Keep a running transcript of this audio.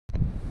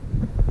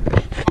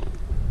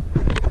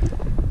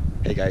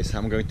Hey guys,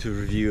 I'm going to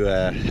review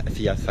a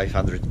Fiat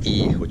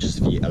 500e, which is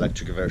the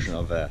electric version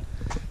of the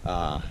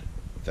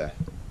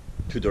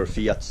two-door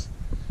Fiat.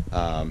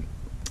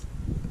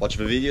 Watch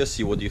the video,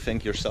 see what you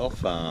think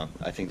yourself.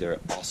 I think they're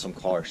awesome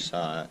cars.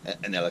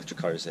 An electric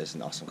car is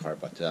an awesome car,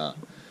 but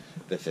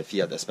the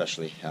Fiat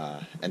especially,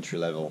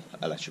 entry-level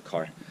electric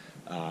car.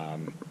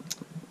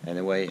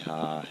 Anyway,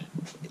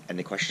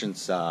 any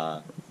questions,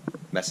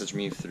 message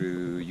me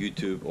through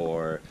YouTube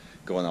or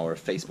go on our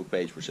Facebook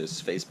page, which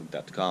is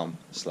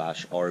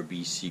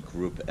facebook.com/RBC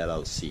Group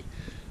LLC.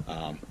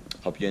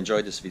 Hope you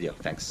enjoyed this video.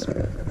 Thanks.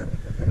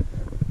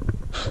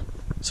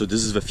 So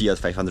this is the Fiat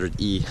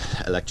 500e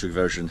electric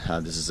version.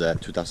 This is a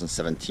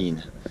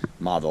 2017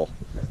 model.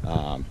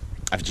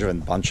 I've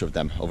driven a bunch of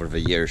them over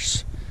the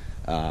years.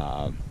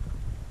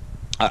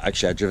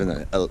 Actually, I've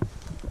driven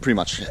pretty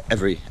much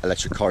every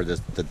electric car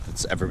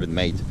that's ever been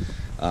made.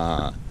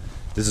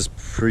 This is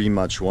pretty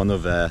much one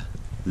of the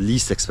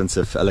least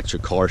expensive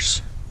electric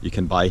cars you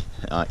can buy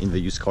in the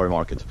used car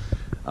market,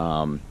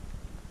 and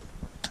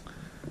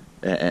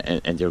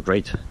they're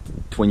great.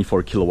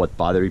 24 kilowatt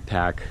battery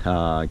pack,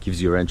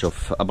 gives you a range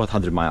of about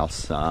 100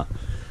 miles. I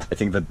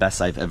think the best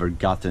I've ever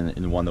gotten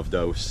in one of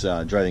those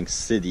driving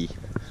city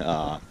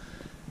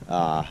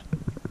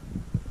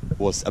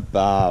was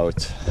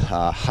about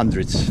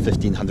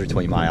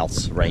 115-120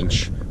 miles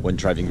range when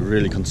driving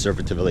really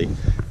conservatively.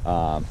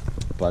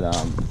 But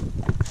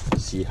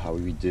see how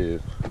we do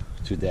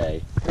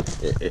today.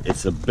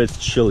 It's a bit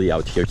chilly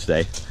out here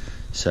today,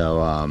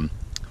 so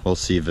we'll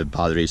see if the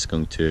battery is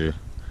going to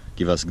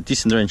give us a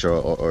decent range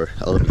or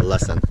a little bit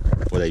less than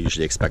what I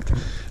usually expect.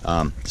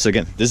 So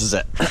again, this is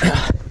a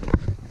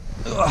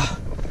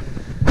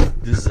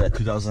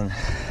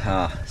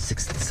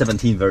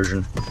 2017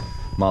 version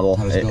model.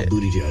 How does it go,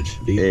 booty judge?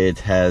 It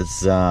has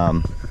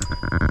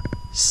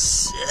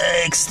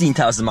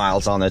 16,000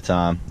 miles on it.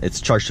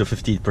 It's charged to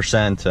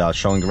 50%,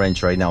 showing the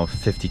range right now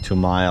 52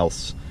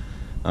 miles.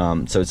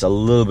 So it's a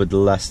little bit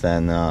less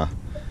than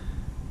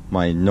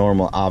my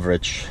normal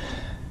average,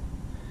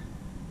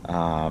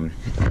 but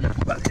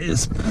it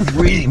is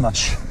pretty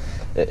much,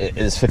 it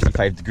is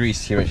 55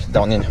 degrees here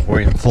down in,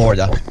 we're in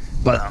Florida,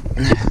 but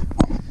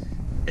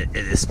it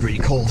is pretty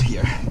cold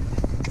here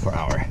for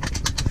our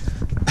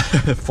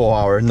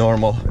 4-hour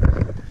normal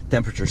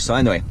temperature. So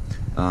anyway,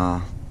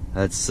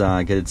 let's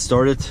get it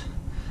started.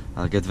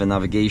 I'll get the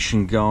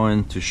navigation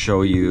going to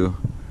show you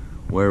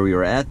where we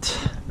are at.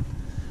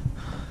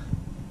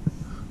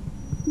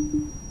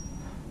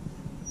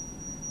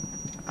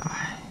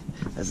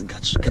 Hasn't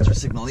catch a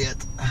signal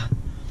yet.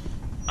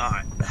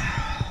 Alright.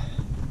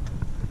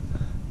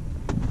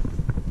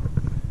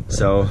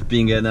 So,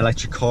 being an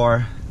electric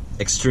car,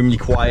 extremely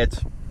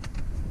quiet.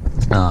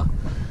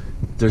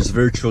 There's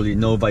virtually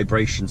no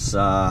vibrations.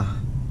 There's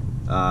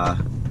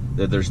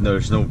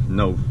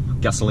no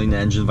gasoline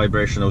engine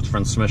vibration, no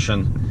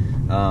transmission.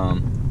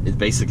 It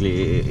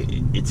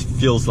basically it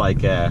feels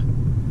like a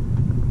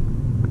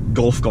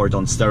golf cart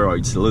on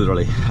steroids,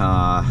 literally.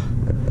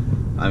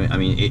 I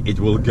mean, it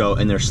will go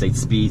interstate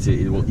speeds.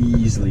 It will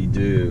easily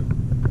do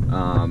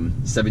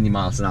 70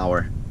 miles an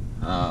hour.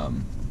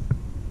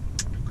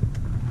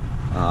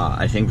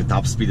 I think the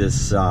top speed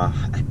is, I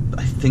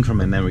think from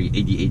my memory,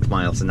 88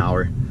 miles an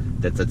hour.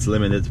 That's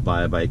limited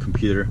by a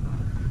computer.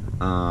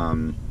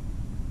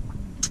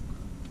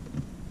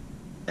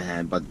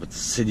 But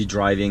city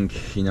driving,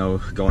 you know,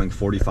 going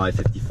 45,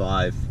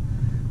 55,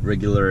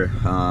 regular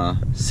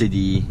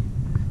city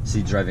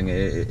driving.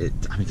 I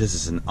mean, this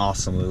is an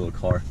awesome little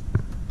car.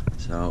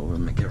 So we'll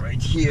make it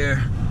right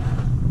here.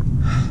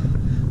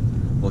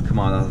 We'll come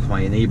out of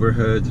my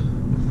neighborhood.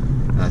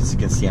 As you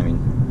can see, I mean,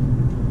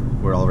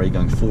 we're already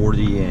going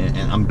 40,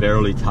 and I'm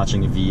barely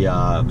touching the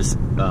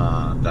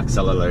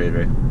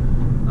accelerator.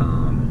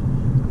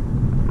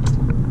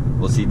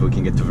 We'll see if we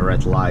can get to the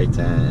red light,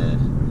 and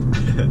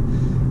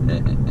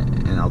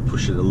I'll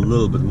push it a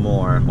little bit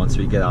more once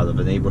we get out of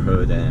the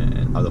neighborhood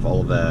and out of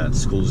all the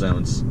school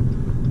zones.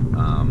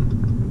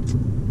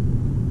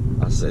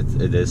 As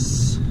it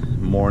is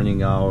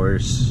morning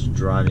hours,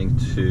 driving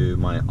to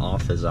my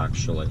office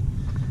actually,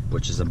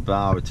 which is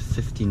about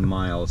 15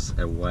 miles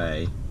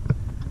away.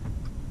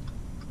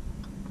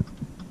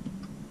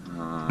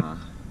 I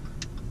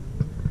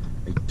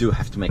do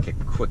have to make a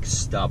quick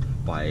stop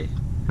by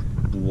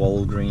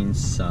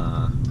Walgreens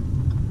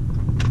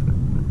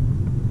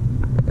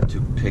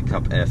to pick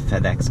up a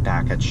FedEx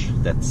package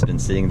that's been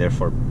sitting there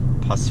for the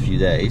past few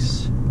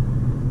days.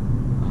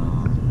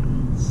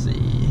 Let's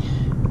see.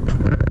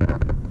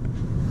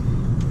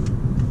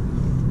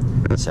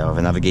 So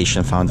the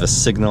navigation found the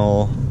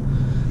signal.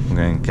 I'm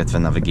going to get the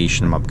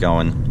navigation map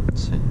going.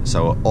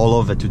 So all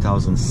of the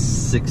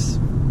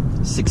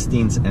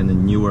 2016s and the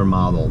newer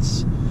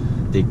models,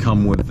 they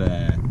come with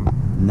a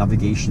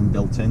navigation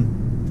built in.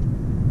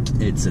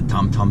 It's a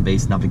TomTom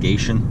based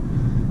navigation.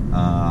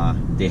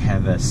 They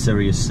have a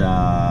Sirius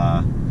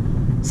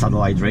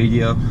satellite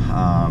radio,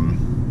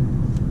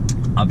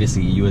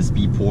 obviously a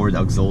USB port,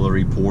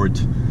 auxiliary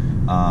port,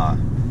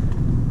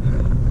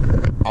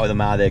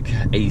 automatic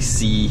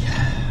AC,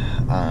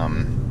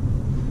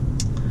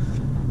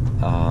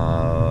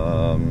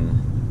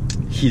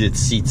 heated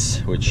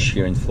seats, which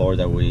here in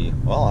Florida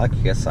I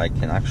guess I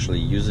can actually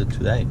use it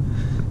today.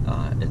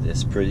 It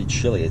is pretty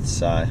chilly.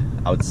 It's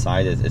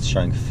outside. It's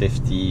showing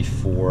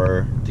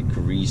 54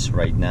 degrees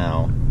right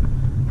now,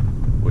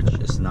 which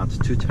is not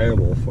too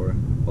terrible for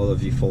all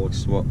of you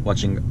folks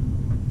watching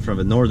from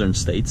the northern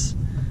states.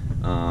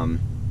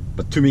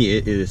 But to me,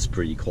 it is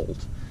pretty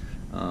cold.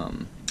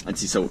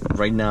 Let's see. So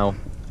right now,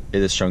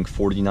 it is showing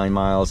 49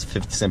 miles,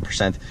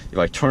 57%. If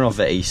I turn off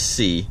the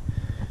AC,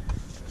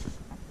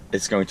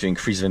 it's going to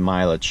increase the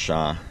mileage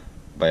by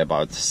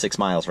about 6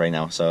 miles right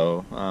now.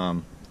 So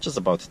just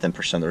about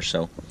 10% or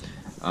so.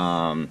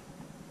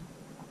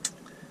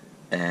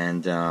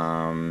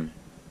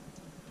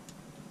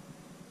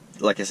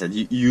 Like I said,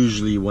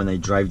 usually when I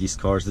drive these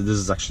cars, this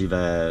is actually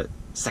the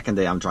second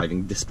day I'm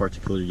driving this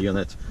particular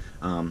unit.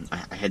 I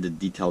had it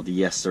detailed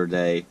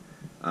yesterday,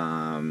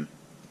 and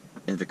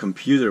the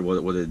computer,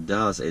 what it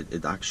does,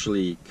 it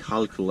actually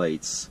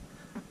calculates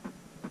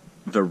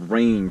the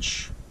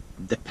range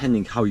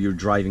depending how you're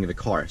driving the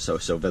car. So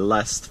the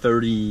last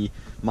 30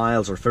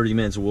 miles or 30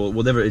 minutes,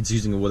 whatever it's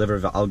using, whatever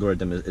the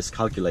algorithm is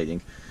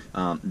calculating,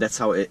 that's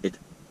how it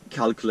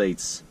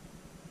calculates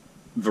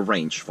the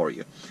range for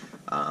you.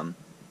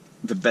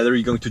 The better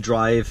you're going to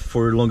drive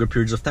for longer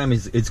periods of time,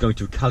 it's going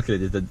to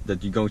calculate it,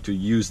 that you're going to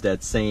use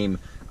that same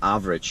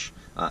average.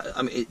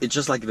 I mean, it's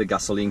just like the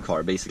gasoline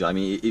car, basically. I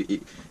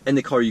mean,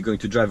 any car you're going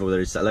to drive, whether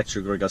it's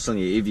electric or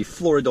gasoline, if you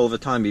floor it all the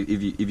time,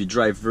 if you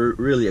drive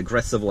really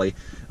aggressively,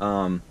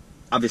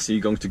 obviously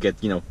you're going to get,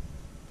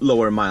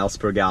 lower miles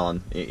per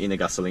gallon in a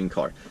gasoline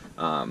car.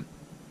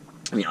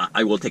 I mean,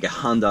 I will take a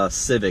Honda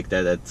Civic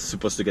that's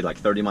supposed to get like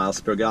 30 miles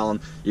per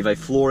gallon. If I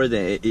floor it,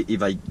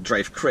 if I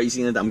drive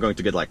crazy in it, I'm going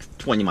to get like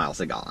 20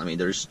 miles a gallon. I mean,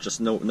 there's just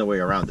no way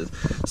around it.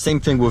 Same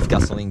thing with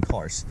gasoline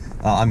cars.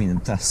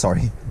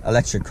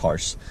 Electric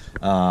cars.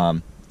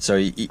 So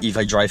if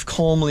I drive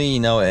calmly,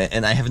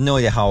 and I have no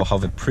idea how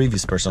the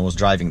previous person was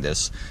driving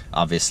this,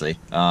 obviously.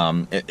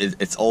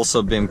 It's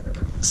also been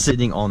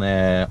sitting on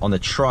a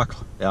truck.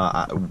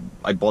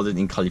 I bought it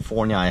in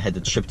California. I had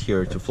it shipped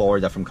here to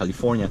Florida from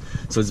California.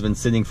 So it's been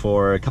sitting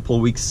for a couple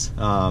of weeks,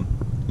 not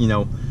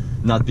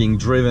being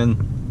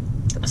driven.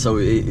 So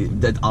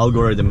that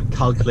algorithm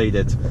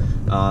calculated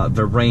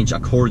the range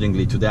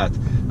accordingly to that.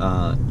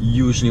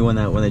 Usually when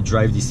I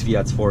drive these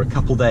Fiats for a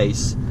couple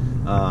days,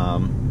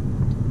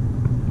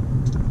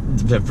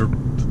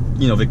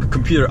 the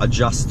computer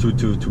adjusts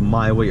to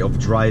my way of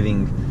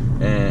driving,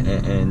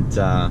 and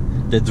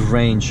that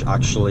range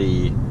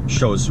actually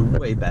shows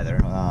way better.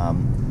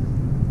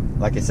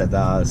 Like I said,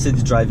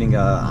 city driving,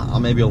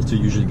 I'm able to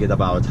usually get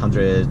about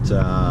 100,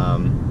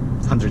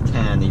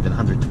 110, even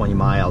 120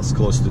 miles,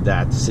 close to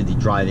that city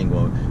driving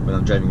when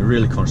I'm driving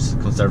really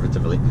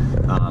conservatively.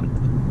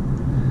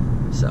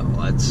 So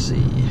let's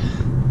see,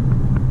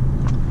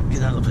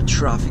 get out of the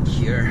traffic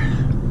here.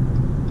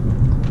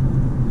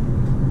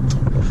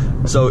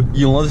 So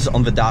you'll notice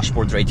on the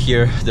dashboard right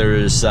here,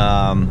 there's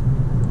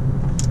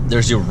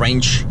your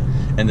range,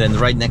 and then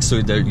right next to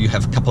it there you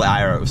have a couple of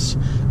arrows.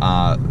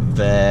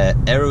 The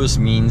arrows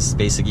means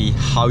basically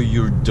how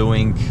you're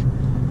doing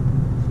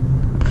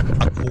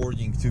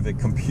according to the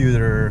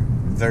computer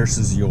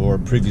versus your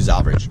previous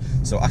average.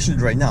 So actually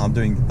right now I'm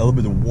doing a little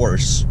bit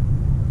worse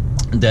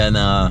than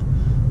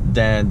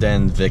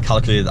the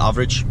calculated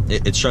average.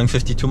 It's showing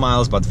 52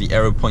 miles, but the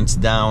arrow points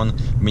down,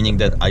 meaning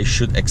that I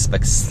should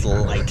expect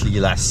slightly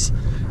less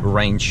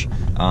range.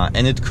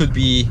 And it could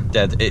be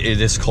that it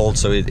is cold,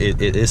 so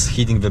it is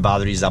heating the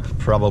batteries up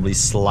probably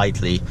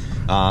slightly.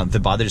 The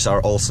batteries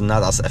are also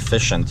not as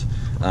efficient.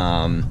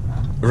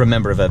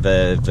 Remember that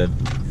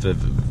the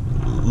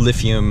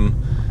lithium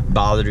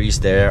batteries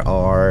they're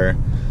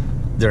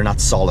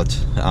not solid.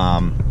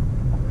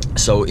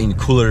 So in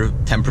cooler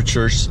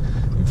temperatures,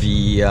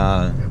 the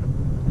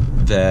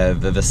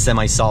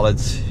semi-solid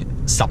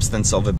substance of the